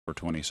for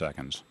 20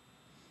 seconds.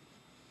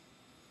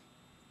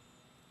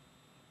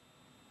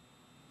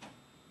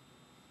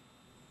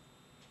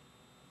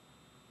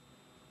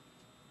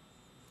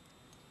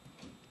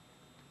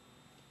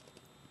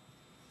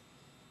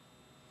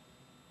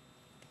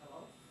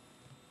 Hello?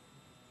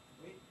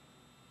 Wait.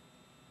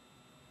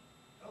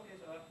 Okay,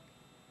 sir.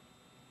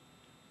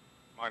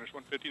 Minus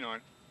 159.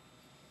 Okay,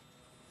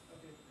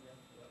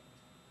 yeah.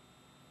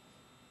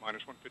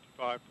 Minus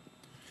 155.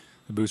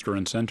 The booster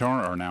and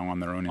Centaur are now on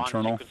their own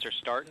internal sequencer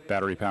start.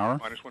 battery power.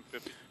 Minus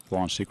 150. The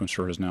launch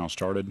sequencer has now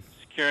started.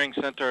 Securing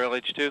Centaur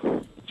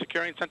LH2.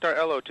 Securing Centaur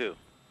LO2.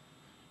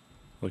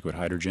 Liquid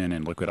hydrogen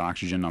and liquid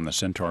oxygen on the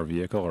Centaur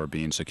vehicle are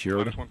being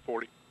secured. Minus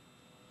 140.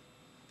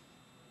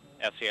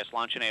 FCS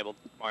launch enabled.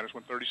 Minus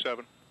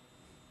 137.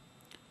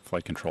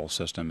 Flight control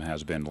system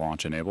has been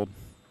launch enabled.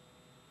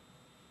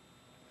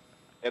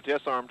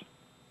 FTS armed.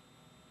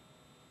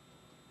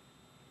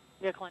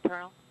 Vehicle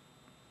internal.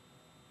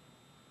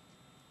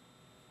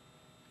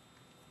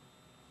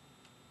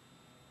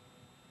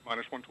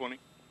 Minus 120.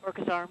 Work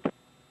is armed.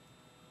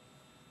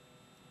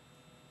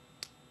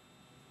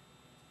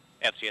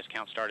 FCS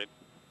count started.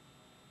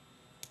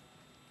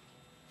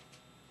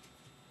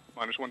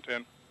 Minus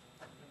 110.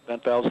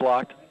 Vent valves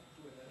locked.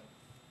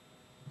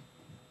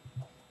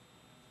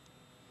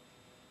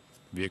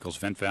 Vehicle's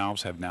vent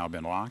valves have now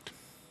been locked.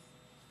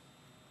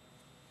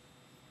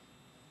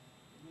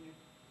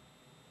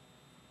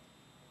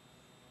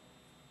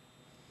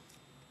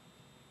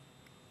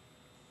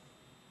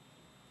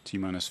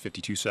 T-minus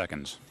 52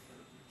 seconds.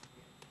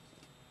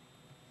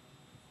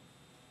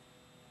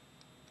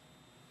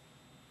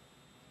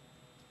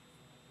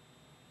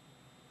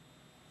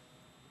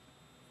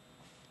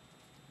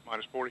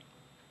 Minus 40.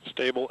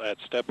 Stable at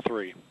step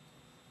 3.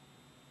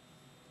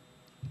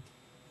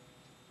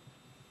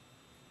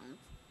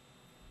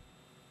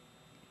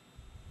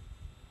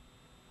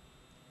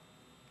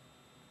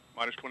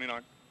 Minus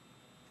 29.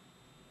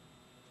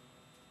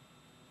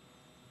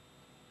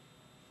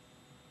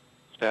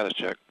 Status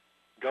check.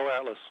 Go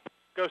Atlas.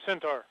 Go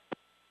Centaur.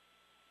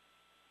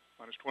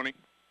 Minus 20.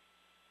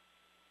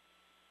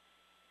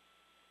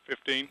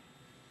 15.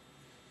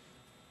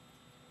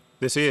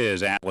 This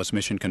is Atlas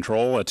Mission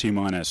Control at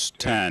T-minus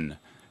 10,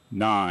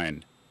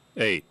 9,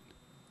 8,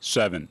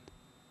 7,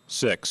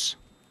 6,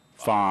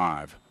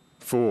 5,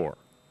 4,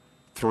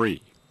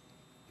 3,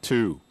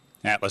 2.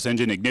 Atlas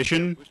engine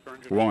ignition,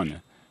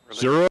 1,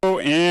 0,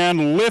 and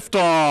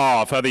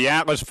liftoff of the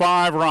Atlas V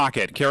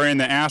rocket carrying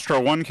the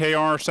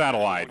Astra1KR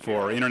satellite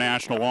for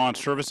international launch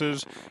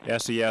services,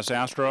 SES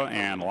Astra,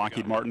 and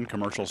Lockheed Martin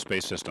Commercial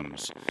Space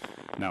Systems.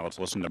 Now let's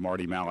listen to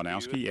Marty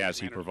Malinowski as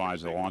he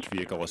provides the launch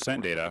vehicle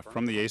ascent data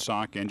from the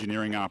ASOC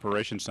Engineering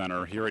Operations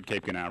Center here at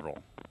Cape Canaveral.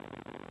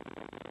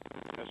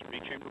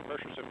 SRB chamber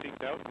pressures have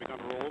peaked out and begun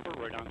to roll over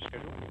right on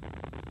schedule.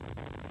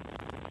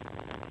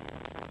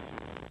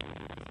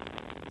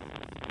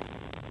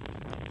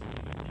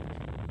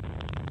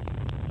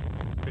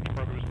 Pitch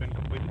program has been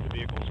completed. The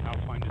vehicle is now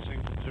flying to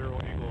sync with 0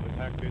 angle of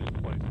attack phase of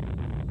flight.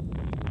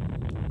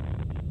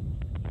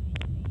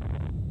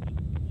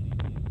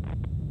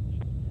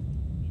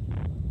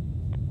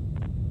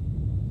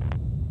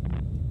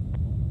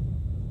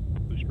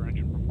 Booster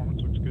engine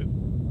performance looks good.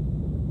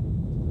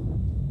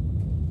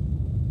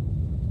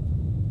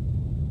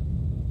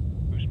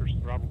 Booster's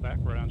throttled back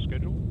right on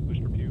schedule.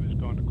 Booster Pew has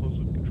gone to closed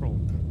loop control.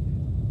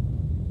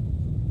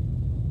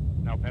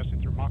 Now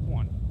passing through Mach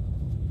 1.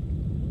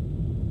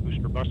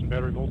 Booster bus and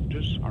battery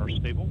voltages are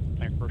stable.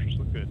 Tank pressures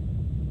look good.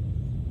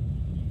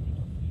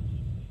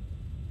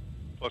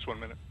 Plus 1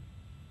 minute.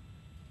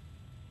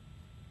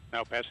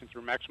 Now passing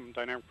through maximum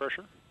dynamic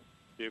pressure.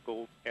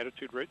 Vehicle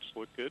attitude rates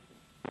look good.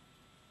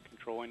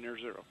 Controlling near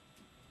 0.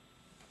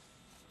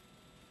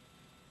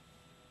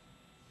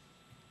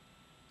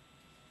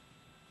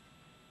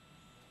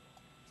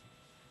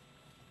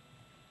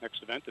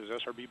 Next event is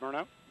SRB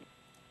burnout.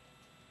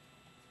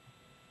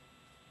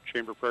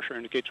 Chamber pressure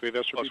indicates we have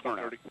SRB Plus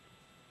burnout. 130.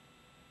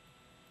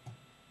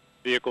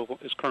 Vehicle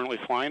is currently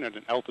flying at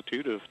an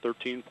altitude of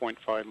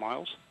 13.5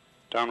 miles.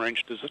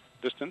 Downrange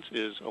distance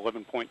is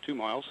 11.2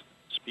 miles.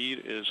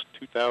 Speed is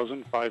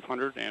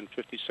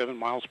 2,557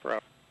 miles per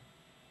hour.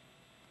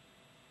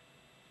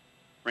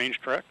 Range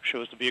track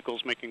shows the vehicle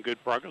is making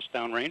good progress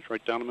downrange,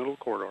 right down the middle of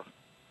the corridor.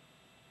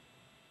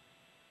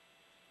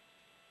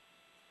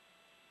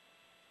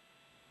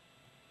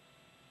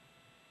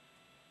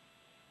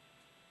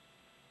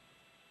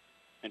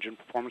 Engine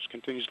performance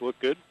continues to look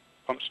good.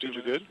 Pump speeds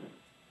are good.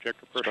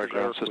 Ejector pressures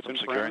are within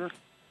parameter.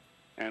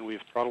 And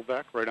we've throttled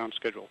back right on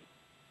schedule.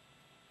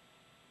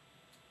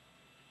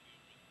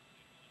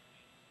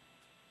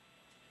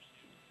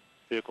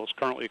 Vehicle is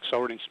currently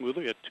accelerating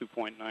smoothly at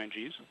 2.9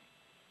 Gs.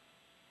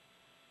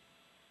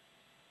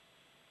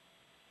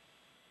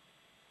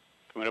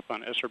 Coming up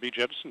on SRB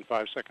jettison in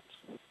 5 seconds.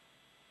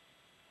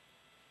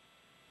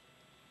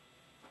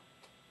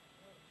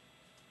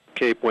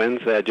 Cape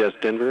winds, just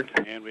Denver.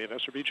 And we have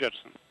SRB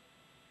jettison.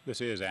 This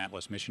is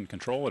Atlas Mission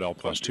Control at L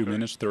plus 2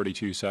 minutes,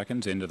 32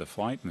 seconds into the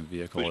flight, and the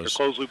vehicle Booster is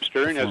closed loop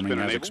steering has performing been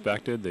as enabled.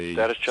 expected. The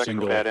Status check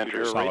single for pad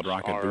entry solid rates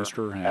rocket are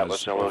booster has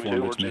Atlas LO2 performed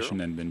its towards mission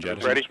zero. and been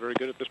Everything's jettisoned. very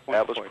good at this point.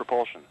 Atlas in the flight.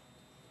 propulsion.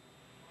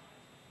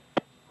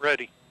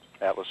 Ready.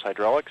 Atlas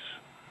hydraulics.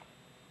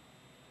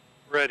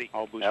 Ready.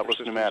 All booster Atlas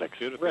systems pneumatics. are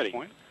good at Ready. this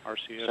point.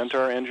 RCS.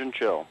 Centaur engine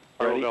chill.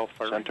 Ready.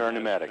 Firing Centaur has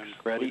pneumatics. been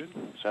Ready.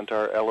 completed.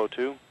 Centaur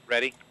LO2.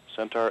 Ready.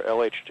 Centaur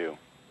LH2.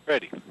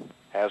 Ready.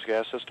 Has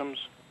gas systems.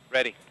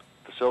 Ready.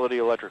 Facility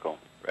electrical.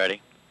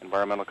 Ready.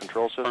 Environmental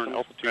control Current systems.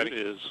 altitude Ready.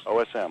 is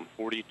OSM.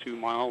 42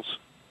 miles.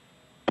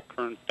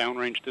 Current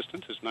downrange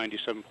distance is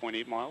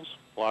 97.8 miles.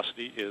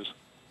 Velocity is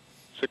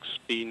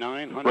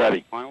 6,900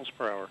 Ready. miles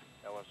per hour.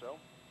 LSO.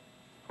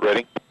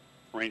 Ready.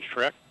 Range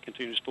track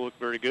continues to look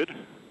very good.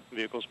 The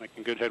vehicle's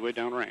making good headway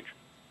downrange.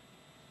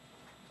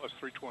 Plus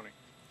 320.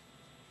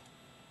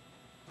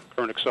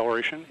 Current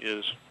acceleration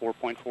is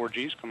 4.4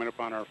 Gs, coming up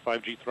on our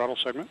 5G throttle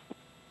segment.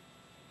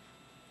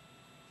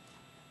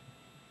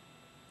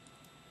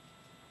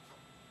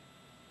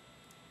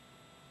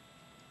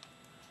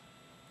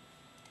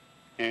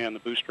 And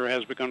the booster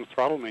has begun to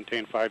throttle,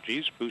 maintain 5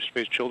 Gs. Boost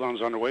phase chill down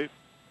is underway.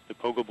 The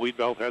pogo bleed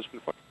valve has been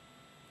fired.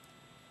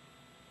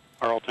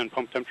 RL10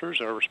 pump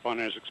temperatures are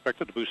responding as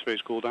expected. The boost phase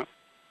cool down.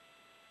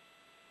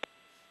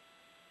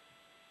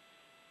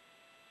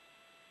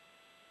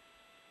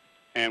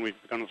 And we've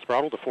begun to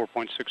throttle to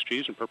 4.6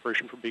 Gs in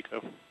preparation for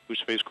BECO.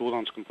 Boost phase cool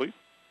down is complete.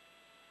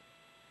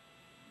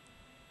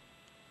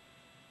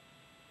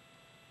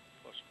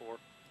 Plus 4.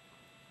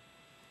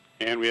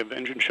 And we have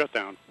engine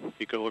shutdown.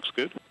 BECO looks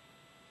good.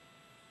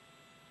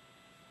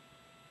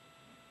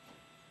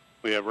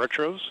 We have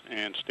retros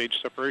and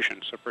stage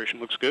separation. Separation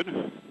looks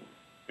good.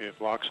 We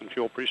have locks and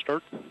fuel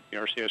pre-start. The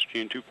RCS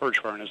GN2 purge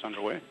firing is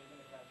underway.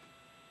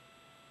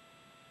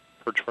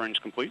 Purge firing is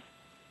complete.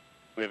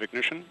 We have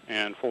ignition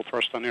and full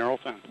thrust on the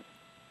RL10.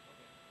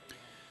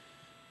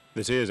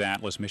 This is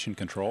Atlas Mission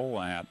Control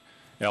at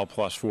L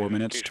plus 4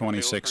 minutes, Communication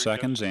 26 failed,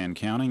 seconds and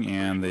counting,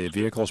 and the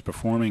vehicle is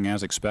performing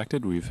as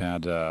expected. We've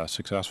had a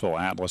successful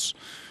Atlas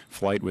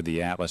flight with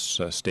the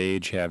Atlas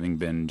stage having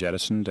been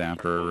jettisoned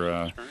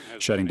after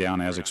shutting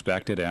down as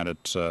expected at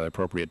its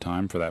appropriate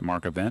time for that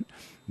mark event.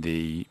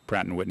 The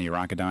Pratt & Whitney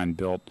Rocketdyne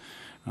built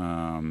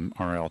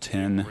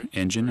RL10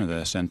 engine of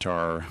the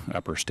Centaur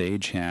upper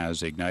stage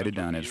has ignited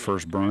on its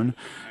first burn,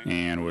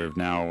 and we've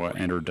now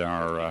entered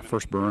our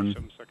first burn.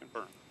 7-second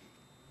burn.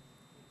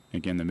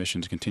 Again, the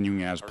mission's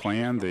continuing as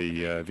planned.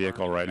 The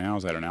vehicle right now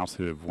is at an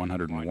altitude of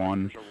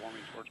 101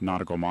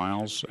 nautical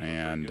miles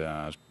and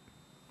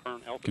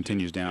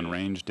continues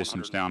downrange.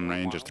 Distance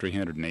downrange is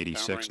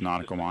 386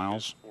 nautical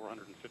miles,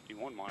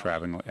 451 miles.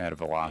 traveling at a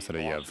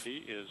velocity of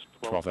Velocity is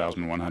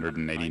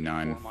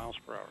 12,189 miles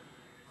per hour.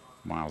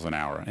 miles an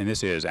hour. And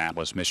this is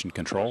Atlas Mission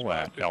Control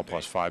at L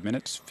plus 5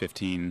 minutes,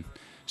 15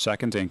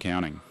 seconds and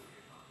counting.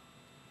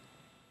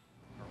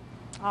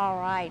 All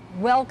right,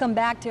 welcome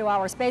back to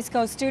our Space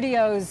Coast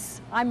studios.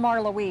 I'm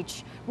Marla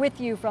Weech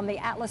with you from the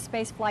Atlas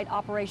Space Flight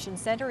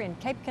Operations Center in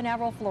Cape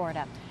Canaveral,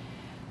 Florida.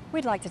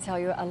 We'd like to tell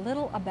you a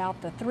little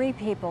about the 3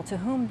 people to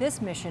whom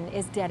this mission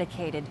is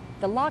dedicated.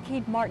 The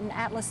Lockheed Martin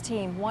Atlas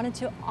team wanted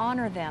to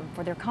honor them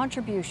for their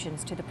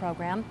contributions to the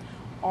program.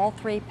 All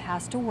 3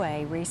 passed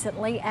away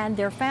recently, and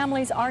their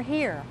families are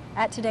here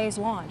at today's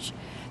launch.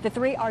 The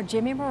 3 are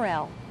Jimmy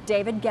Morrell,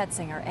 David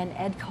Getzinger, and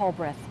Ed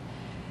Culbreth.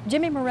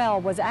 Jimmy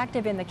Morrell was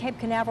active in the Cape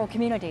Canaveral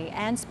community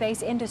and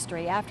space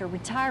industry after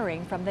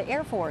retiring from the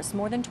Air Force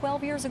more than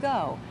 12 years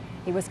ago.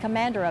 He was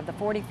commander of the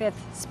 45th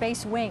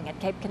Space Wing at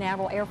Cape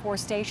Canaveral Air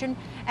Force Station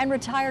and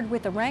retired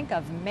with the rank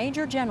of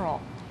Major General.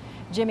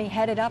 Jimmy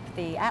headed up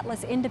the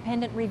Atlas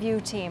Independent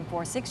Review Team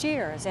for 6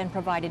 years and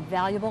provided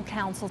valuable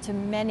counsel to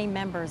many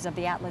members of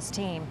the Atlas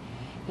team.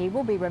 He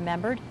will be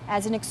remembered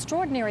as an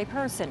extraordinary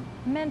person,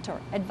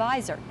 mentor,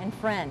 advisor, and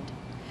friend.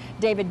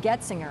 David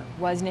Getzinger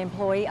was an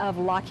employee of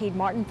Lockheed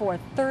Martin for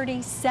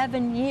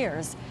 37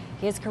 years.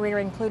 His career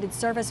included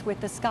service with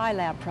the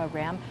Skylab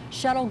program,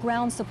 shuttle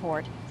ground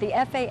support, the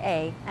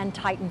FAA, and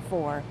Titan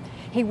IV.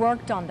 He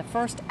worked on the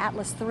first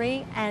Atlas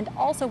III and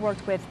also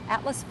worked with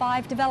Atlas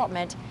V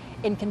development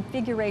in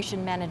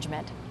configuration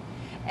management.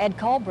 Ed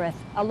Culbreth,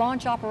 a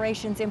launch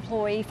operations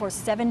employee for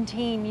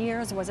 17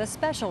 years, was a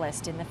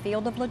specialist in the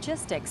field of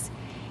logistics.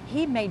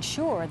 He made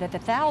sure that the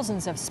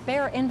thousands of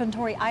spare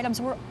inventory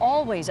items were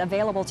always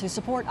available to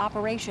support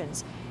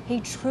operations. He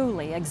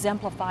truly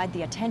exemplified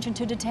the attention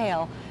to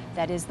detail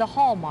that is the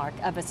hallmark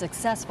of a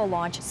successful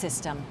launch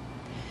system.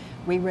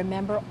 We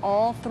remember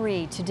all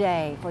 3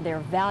 today for their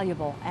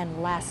valuable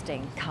and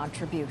lasting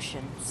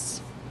contributions.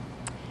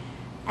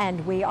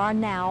 And we are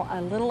now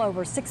a little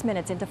over 6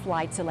 minutes into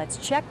flight, so let's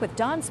check with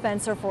Don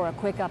Spencer for a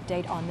quick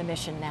update on the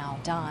mission now.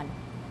 Don.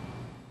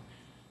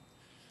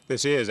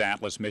 This is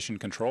Atlas Mission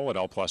Control at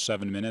L plus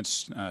 7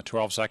 minutes,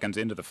 12 seconds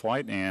into the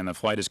flight, and the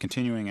flight is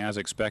continuing as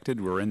expected.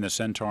 We're in the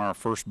Centaur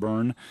first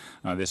burn.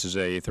 This is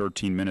a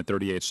 13-minute,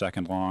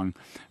 38-second long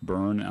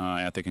burn.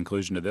 At the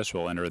conclusion of this,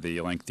 we'll enter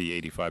the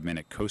lengthy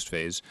 85-minute coast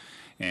phase.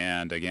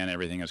 And again,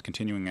 everything is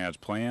continuing as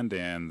planned,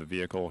 and the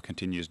vehicle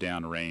continues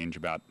downrange,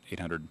 about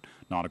 800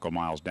 nautical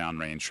miles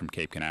downrange from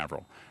Cape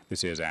Canaveral.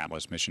 This is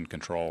Atlas Mission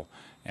Control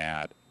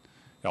at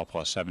L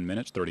plus 7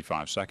 minutes,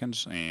 35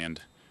 seconds, and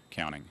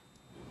counting.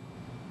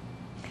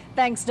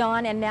 Thanks,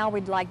 Don. And now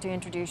we'd like to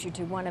introduce you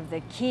to one of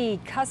the key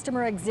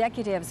customer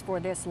executives for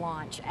this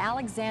launch,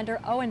 Alexander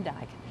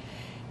Odendijk,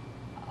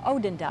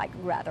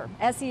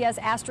 SES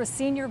Astra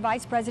Senior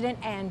Vice President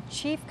and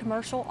Chief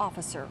Commercial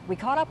Officer. We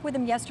caught up with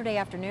him yesterday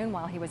afternoon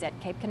while he was at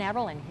Cape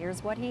Canaveral, and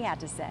here's what he had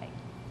to say.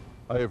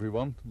 Hi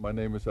everyone, my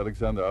name is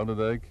Alexander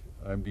Odendijk.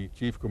 I'm the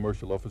Chief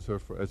Commercial Officer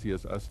for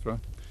SES Astra.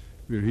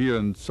 We're here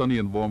in sunny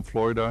and warm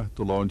Florida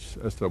to launch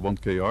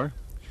Astra1KR.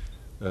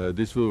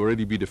 This will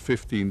already be the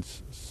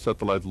 15th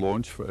satellite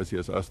launch for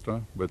SES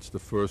Astra, but it's the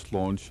first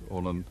launch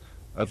on an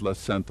Atlas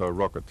Centaur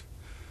rocket.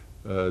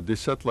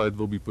 This satellite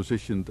will be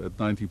positioned at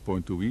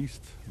 19.2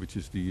 east, which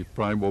is the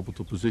prime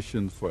orbital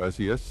position for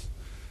SES.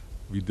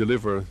 We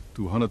deliver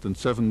to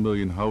 107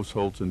 million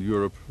households in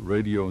Europe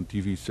radio and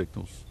TV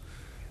signals.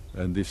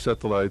 And this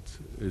satellite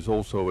is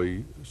also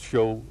a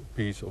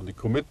showpiece of the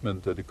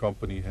commitment that the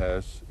company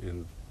has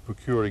in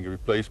procuring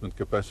replacement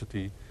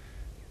capacity,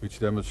 which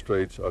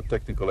demonstrates our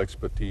technical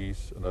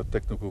expertise and our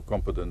technical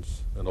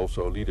competence and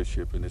also our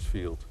leadership in this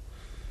field.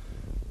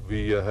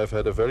 We have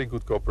had a very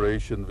good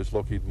cooperation with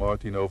Lockheed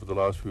Martin over the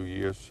last few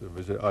years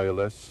with the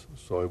ILS,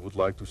 so I would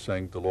like to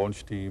thank the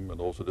launch team and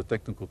also the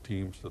technical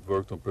teams that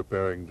worked on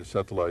preparing the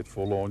satellite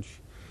for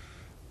launch.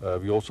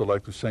 We also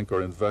like to thank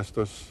our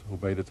investors who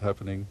made it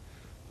happening,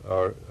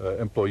 our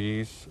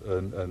employees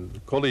and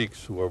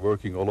colleagues who are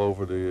working all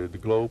over the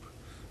globe.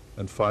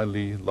 And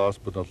finally,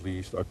 last but not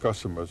least, our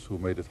customers who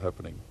made it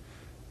happening.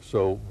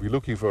 So we're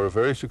looking for a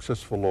very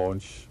successful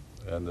launch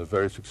and a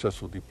very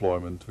successful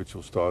deployment, which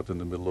will start in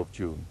the middle of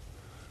June.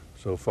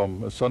 So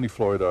from sunny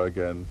Florida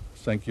again,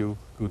 thank you,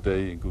 good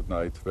day and good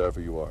night, wherever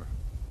you are.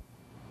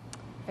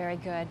 Very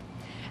good.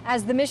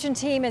 As the mission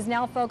team is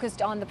now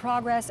focused on the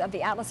progress of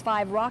the Atlas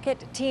V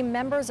rocket, team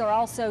members are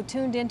also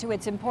tuned into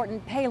its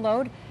important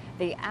payload,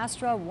 the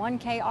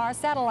Astra1KR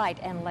satellite.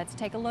 And let's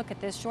take a look at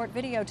this short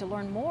video to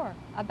learn more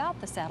about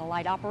the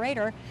satellite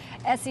operator,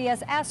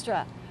 SES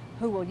Astra,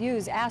 who will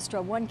use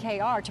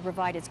Astra1KR to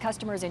provide its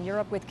customers in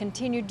Europe with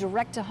continued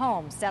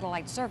direct-to-home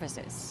satellite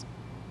services.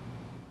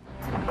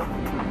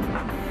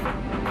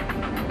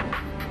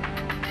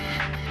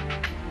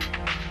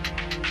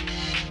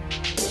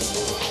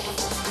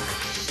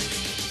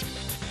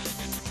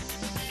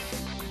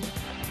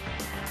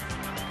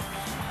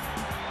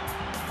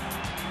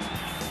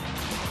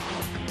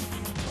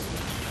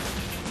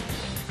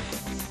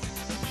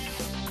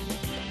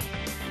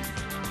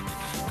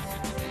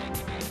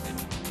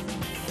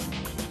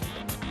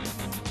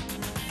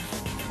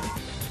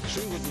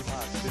 Schönen guten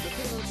Tag. Wir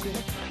befinden uns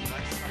direkt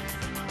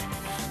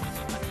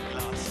am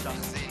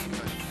Glasdach sehen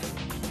können.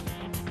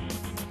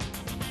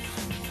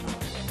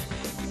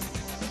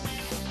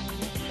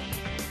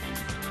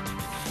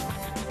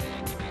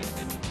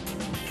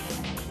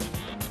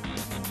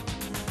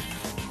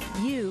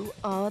 You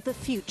are the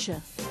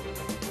future.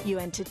 You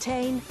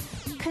entertain,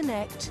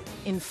 connect,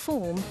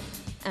 inform,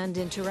 and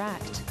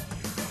interact.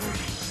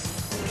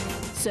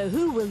 So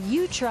who will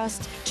you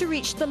trust to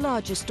reach the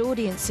largest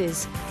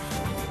audiences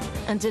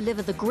and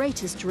deliver the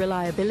greatest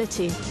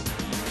reliability?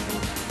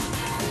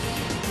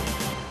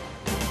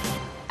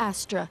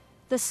 Astra,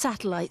 the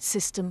satellite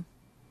system.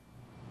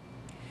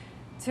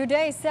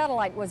 Today's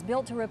satellite was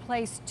built to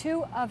replace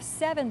 2 of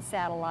 7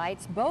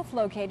 satellites, both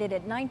located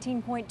at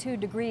 19.2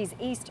 degrees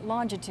east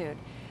longitude.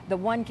 The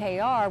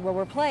 1KR will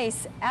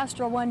replace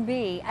Astra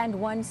 1B and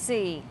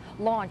 1C,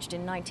 launched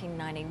in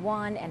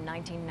 1991 and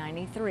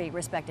 1993,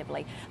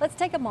 respectively. Let's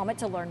take a moment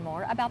to learn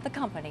more about the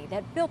company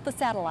that built the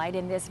satellite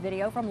in this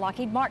video from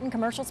Lockheed Martin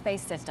Commercial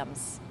Space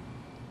Systems.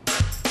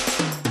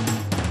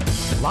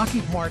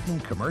 Lockheed Martin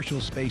Commercial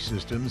Space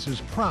Systems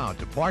is proud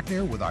to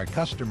partner with our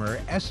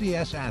customer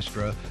SES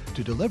Astra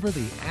to deliver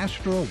the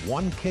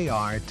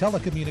Astra1KR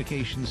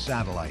telecommunications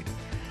satellite.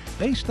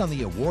 Based on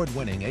the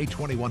award-winning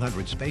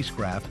A2100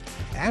 spacecraft,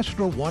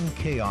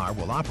 Astra1KR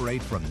will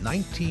operate from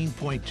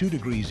 19.2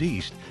 degrees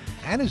east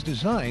and is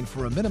designed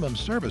for a minimum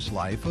service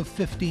life of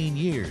 15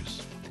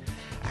 years.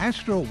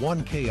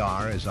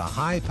 Astra1KR is a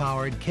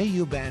high-powered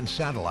Ku-band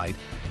satellite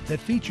that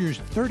features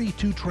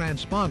 32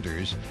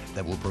 transponders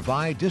that will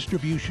provide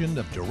distribution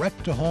of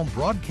direct-to-home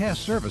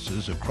broadcast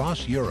services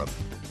across Europe.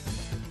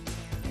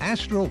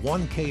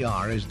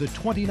 Astra1KR is the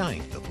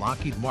 29th of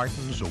Lockheed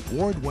Martin's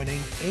award-winning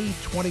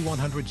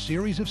A2100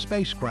 series of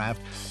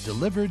spacecraft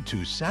delivered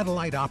to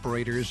satellite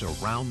operators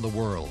around the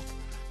world.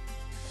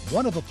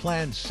 One of a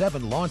planned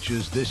 7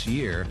 launches this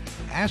year,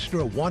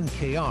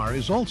 Astra1KR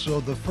is also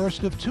the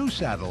first of 2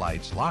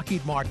 satellites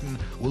Lockheed Martin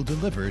will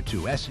deliver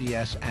to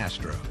SES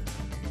Astra.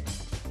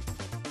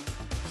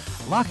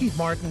 Lockheed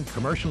Martin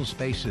Commercial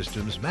Space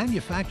Systems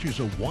manufactures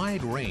a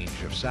wide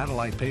range of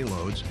satellite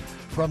payloads,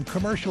 from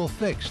commercial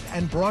fixed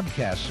and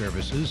broadcast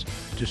services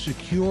to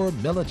secure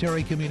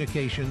military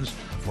communications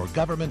for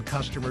government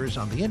customers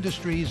on the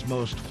industry's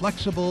most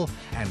flexible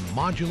and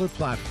modular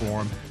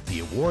platform, the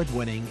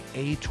award-winning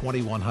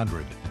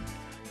A2100.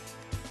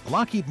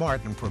 Lockheed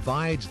Martin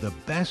provides the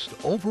best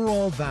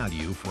overall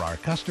value for our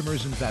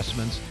customers'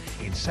 investments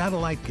in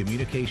satellite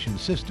communication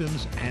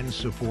systems and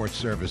support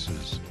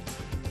services.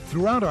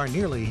 Throughout our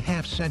nearly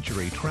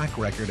half-century track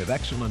record of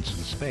excellence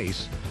in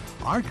space,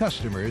 our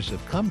customers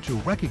have come to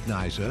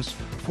recognize us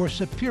for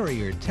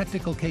superior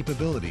technical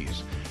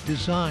capabilities,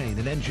 design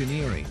and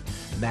engineering,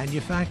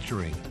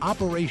 manufacturing,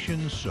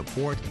 operations,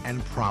 support,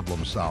 and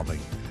problem solving.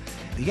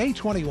 The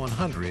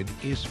A2100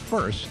 is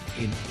first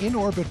in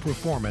in-orbit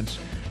performance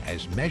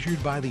as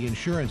measured by the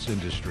insurance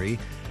industry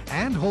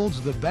and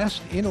holds the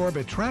best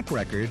in-orbit track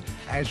record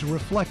as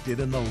reflected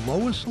in the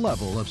lowest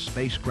level of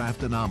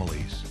spacecraft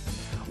anomalies.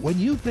 When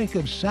you think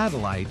of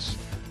satellites,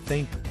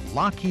 think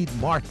Lockheed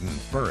Martin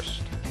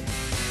first.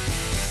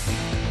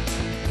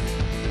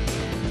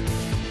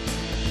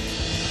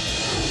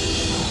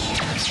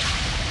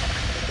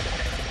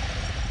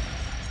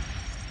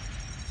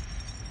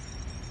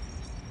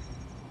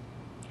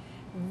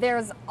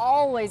 There's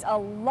always a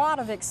lot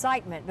of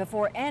excitement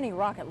before any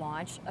rocket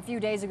launch. A few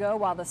days ago,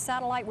 while the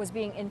satellite was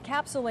being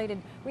encapsulated,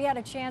 we had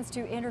a chance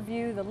to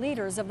interview the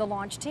leaders of the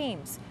launch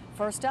teams.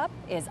 First up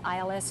is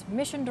ILS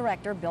Mission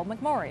Director Bill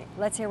McMurray.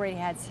 Let's hear what he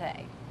had to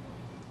say.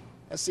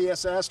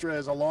 SES Astra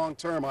is a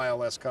long-term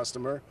ILS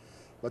customer,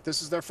 but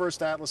this is their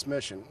first Atlas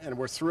mission, and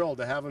we're thrilled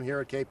to have them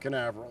here at Cape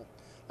Canaveral.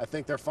 I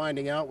think they're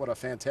finding out what a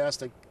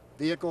fantastic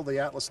vehicle the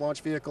Atlas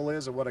launch vehicle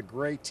is and what a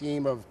great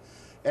team of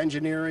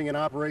engineering and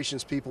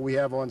operations people we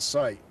have on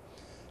site.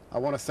 I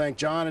want to thank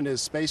John and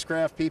his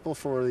spacecraft people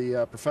for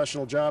the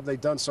professional job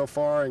they've done so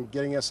far in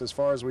getting us as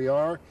far as we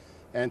are,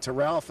 and to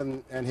Ralph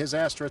and his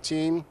Astra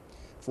team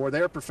for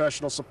their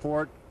professional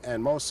support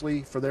and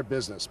mostly for their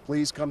business.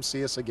 Please come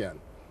see us again.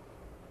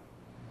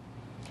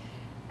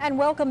 And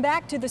welcome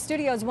back to the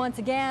studios once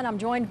again. I'm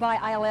joined by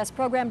ILS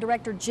Program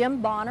Director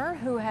Jim Bonner,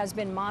 who has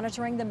been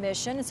monitoring the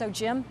mission. So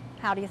Jim,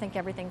 how do you think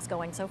everything's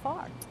going so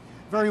far?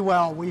 Very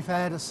well. We've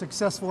had a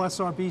successful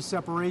SRB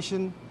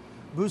separation,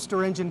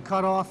 booster engine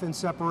cutoff and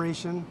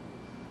separation,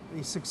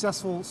 a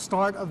successful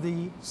start of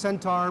the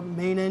Centaur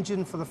main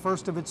engine for the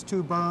first of its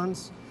 2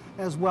 burns,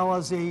 as well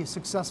as a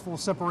successful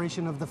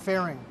separation of the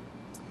fairing.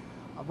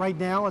 Right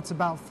now, it's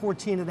about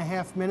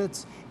 14.5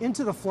 minutes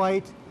into the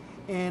flight,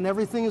 and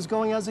everything is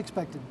going as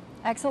expected.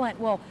 Excellent.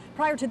 Well,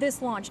 prior to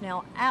this launch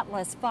now,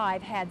 Atlas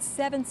V had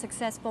 7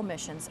 successful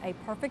missions, a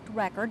perfect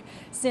record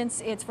since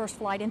its first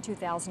flight in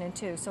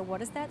 2002. So what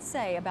does that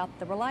say about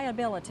the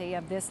reliability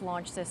of this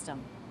launch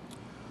system?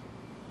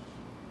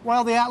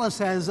 Well, the Atlas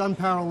has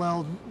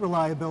unparalleled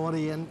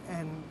reliability and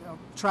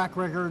track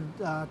record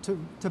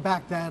to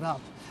back that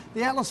up.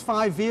 The Atlas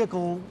V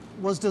vehicle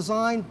was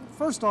designed,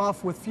 first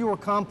off, with fewer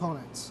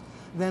components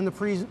than the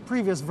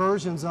previous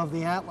versions of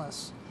the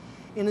Atlas.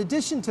 In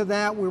addition to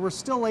that, we were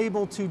still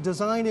able to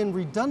design in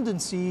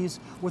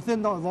redundancies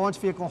within the launch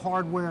vehicle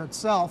hardware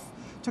itself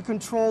to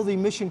control the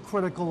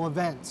mission-critical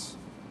events.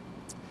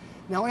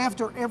 Now,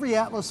 after every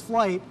Atlas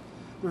flight,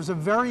 there's a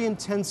very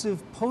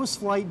intensive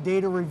post-flight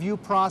data review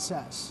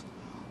process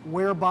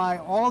whereby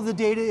all of the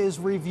data is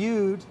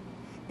reviewed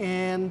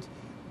and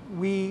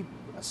we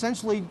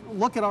essentially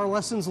look at our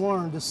lessons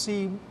learned to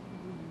see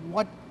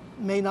what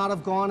may not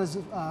have gone as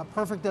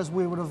perfect as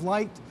we would have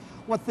liked,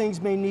 what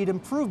things may need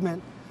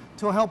improvement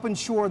to help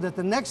ensure that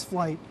the next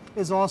flight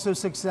is also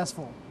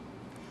successful.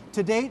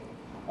 To date,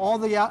 all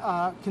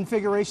the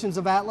configurations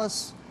of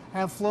Atlas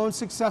have flown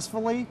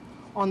successfully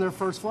on their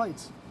first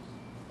flights.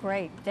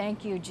 Great.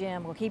 Thank you,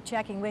 Jim. We'll keep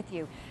checking with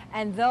you.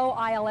 And though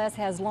ILS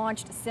has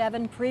launched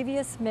 7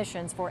 previous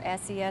missions for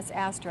SES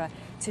Astra,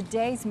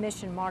 today's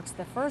mission marks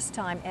the first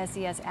time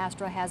SES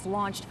Astra has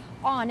launched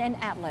on an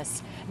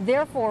Atlas.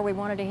 Therefore, we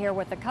wanted to hear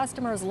what the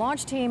customer's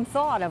launch team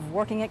thought of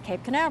working at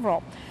Cape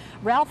Canaveral.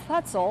 Ralph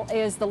Hutzel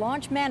is the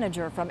launch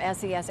manager from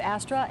SES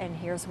Astra, and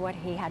here's what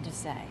he had to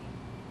say.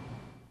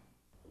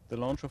 The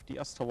launch of the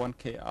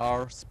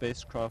Astra1KR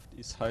spacecraft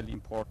is highly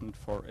important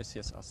for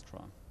SES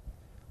Astra.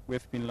 We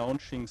have been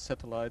launching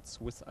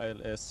satellites with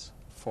ILS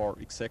for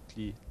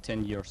exactly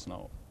 10 years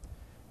now.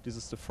 This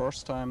is the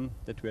first time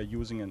that we are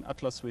using an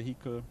Atlas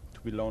vehicle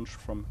to be launched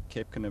from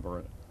Cape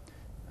Canaveral.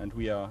 And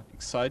we are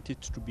excited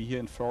to be here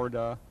in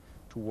Florida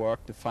to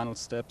work the final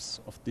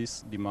steps of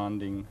this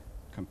demanding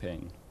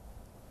campaign.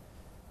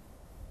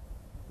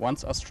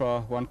 Once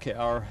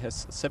Astra1KR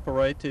has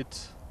separated,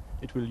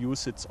 it will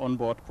use its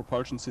onboard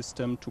propulsion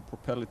system to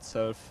propel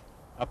itself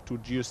up to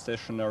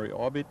geostationary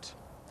orbit,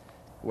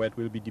 where it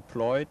will be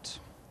deployed.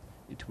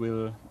 It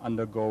will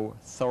undergo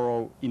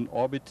thorough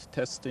in-orbit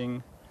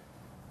testing,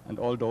 and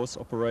all those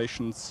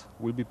operations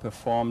will be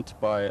performed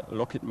by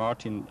Lockheed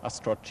Martin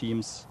Astra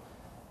teams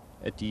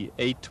at the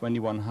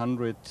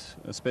A2100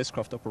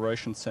 Spacecraft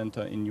Operations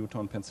Center in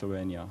Newtown,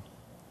 Pennsylvania.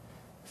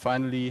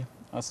 Finally,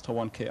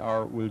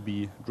 Astra1KR will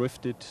be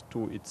drifted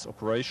to its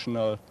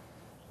operational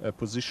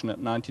position at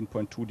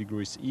 19.2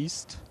 degrees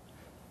east,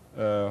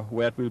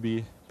 where it will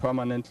be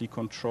permanently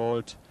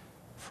controlled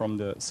from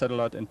the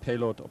satellite and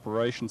payload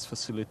operations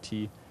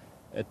facility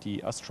at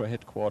the Astra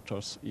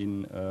headquarters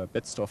in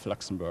Betzdorf,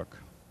 Luxembourg.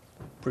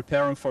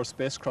 Preparing for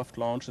spacecraft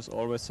launch is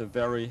always a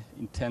very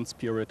intense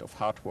period of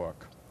hard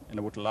work, and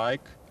I would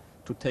like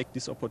to take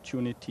this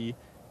opportunity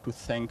to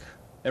thank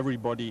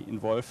everybody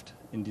involved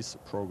in this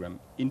program,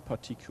 in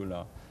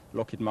particular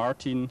Lockheed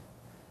Martin,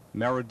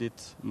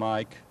 Meredith,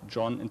 Mike,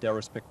 John and their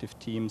respective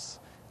teams,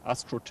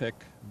 Astrotech,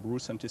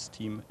 Bruce and his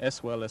team,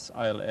 as well as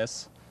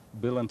ILS,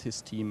 Bill and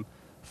his team,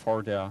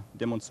 for their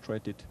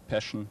demonstrated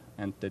passion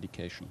and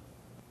dedication.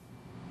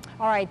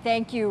 All right,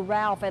 thank you,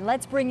 Ralph. And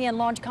let's bring in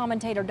launch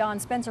commentator Don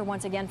Spencer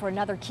once again for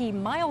another key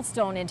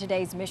milestone in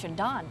today's mission.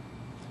 Don.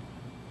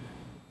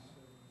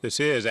 This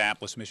is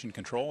Atlas Mission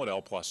Control at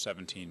L plus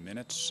 17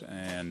 minutes,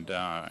 and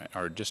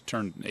or just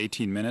turned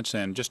 18 minutes.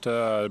 And just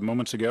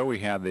moments ago, we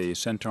had the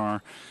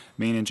Centaur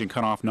main engine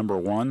cutoff number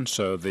 1.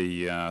 So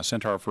the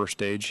Centaur first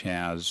stage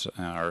has,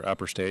 or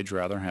upper stage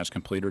rather, has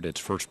completed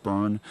its first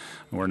burn.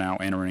 We're now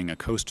entering a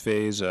coast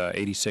phase,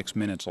 86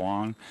 minutes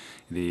long.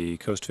 The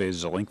coast phase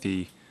is a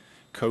lengthy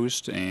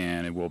coast,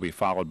 and it will be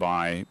followed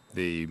by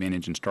the main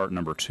engine start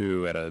number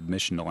 2 at a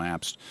mission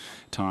elapsed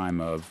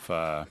time of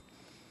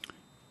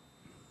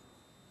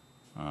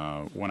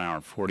 1 hour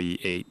and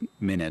 48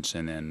 minutes,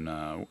 and then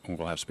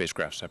we'll have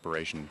spacecraft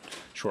separation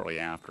shortly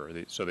after.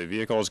 So the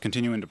vehicle is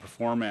continuing to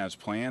perform as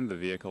planned. The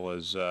vehicle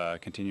is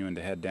continuing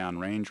to head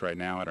downrange right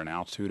now at an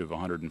altitude of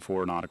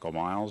 104 nautical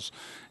miles,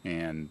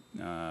 and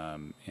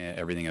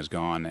everything has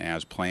gone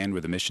as planned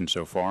with the mission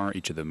so far,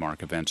 each of the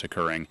mark events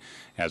occurring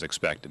as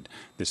expected.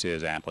 This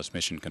is Atlas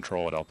Mission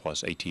Control at L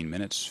plus 18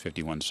 minutes,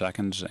 51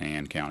 seconds,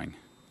 and counting.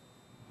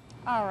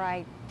 All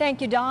right. Thank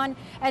you, Don.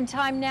 And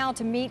time now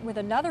to meet with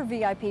another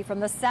VIP from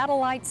the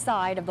satellite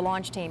side of the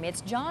launch team.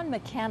 It's John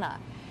McKenna,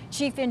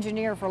 Chief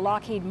Engineer for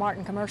Lockheed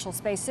Martin Commercial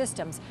Space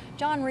Systems.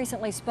 John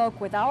recently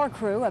spoke with our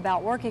crew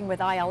about working with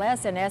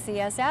ILS and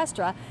SES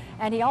Astra,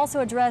 and he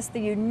also addressed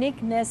the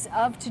uniqueness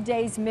of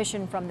today's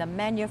mission from the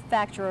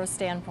manufacturer's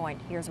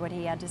standpoint. Here's what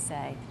he had to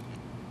say.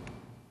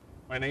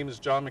 My name is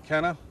John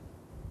McKenna.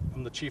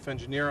 I'm the Chief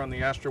Engineer on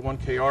the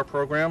Astra1KR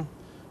program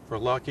for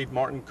Lockheed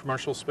Martin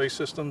Commercial Space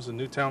Systems in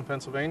Newtown,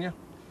 Pennsylvania.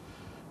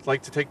 I'd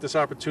like to take this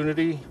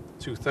opportunity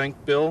to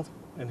thank Bill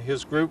and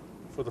his group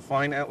for the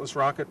fine Atlas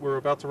rocket we're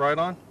about to ride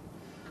on.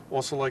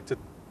 Also like to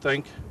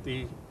thank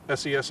the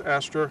SES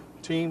Astra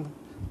team,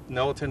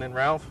 Nelliton and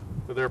Ralph,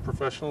 for their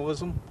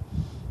professionalism.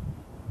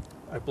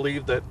 I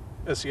believe that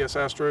SES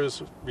Astra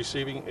is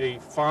receiving a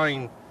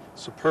fine,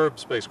 superb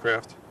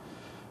spacecraft,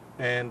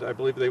 and I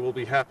believe they will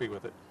be happy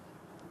with it.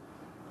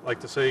 I'd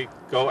like to say,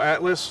 go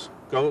Atlas,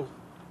 go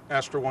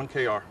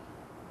Astra1KR.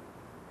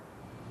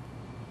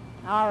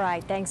 All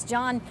right, thanks,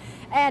 John.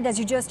 And as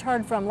you just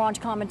heard from launch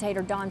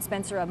commentator Don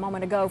Spencer a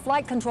moment ago,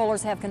 flight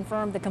controllers have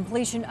confirmed the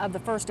completion of the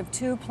first of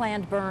 2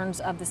 planned burns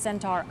of the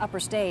Centaur upper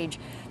stage.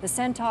 The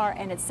Centaur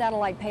and its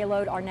satellite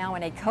payload are now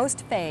in a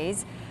coast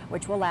phase,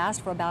 which will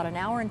last for about 1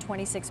 hour and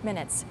 26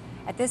 minutes.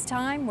 At this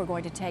time, we're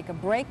going to take a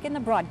break in the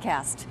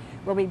broadcast.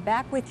 We'll be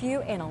back with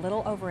you in a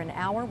little over an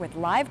hour with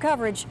live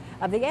coverage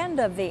of the end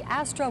of the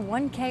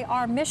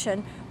Astra1KR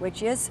mission,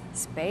 which is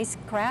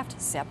spacecraft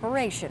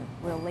separation.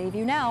 We'll leave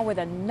you now with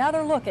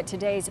another look at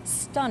today's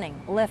stunning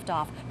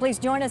liftoff. Please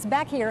join us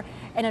back here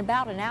in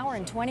about 1 hour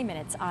and 20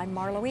 minutes. I'm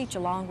Marla Weech,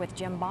 along with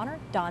Jim Bonner,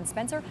 Don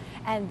Spencer,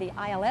 and the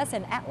ILS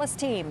and Atlas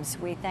teams.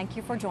 We thank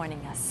you for joining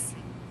us.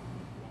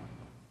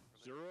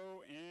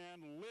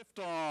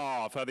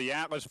 Liftoff of the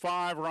Atlas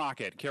V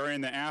rocket carrying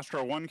the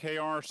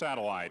Astra1KR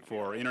satellite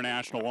for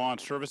international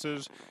launch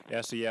services,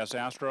 SES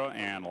Astra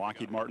and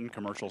Lockheed Martin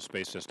Commercial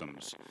Space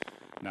Systems.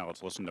 Now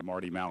let's listen to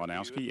Marty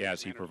Malinowski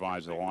as he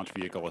provides the launch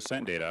vehicle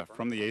ascent data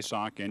from the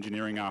ASOC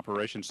Engineering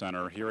Operations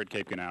Center here at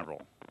Cape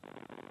Canaveral.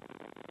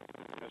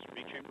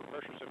 SB chamber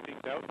pressures have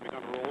peaked out and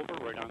begun to roll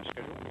over right on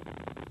schedule.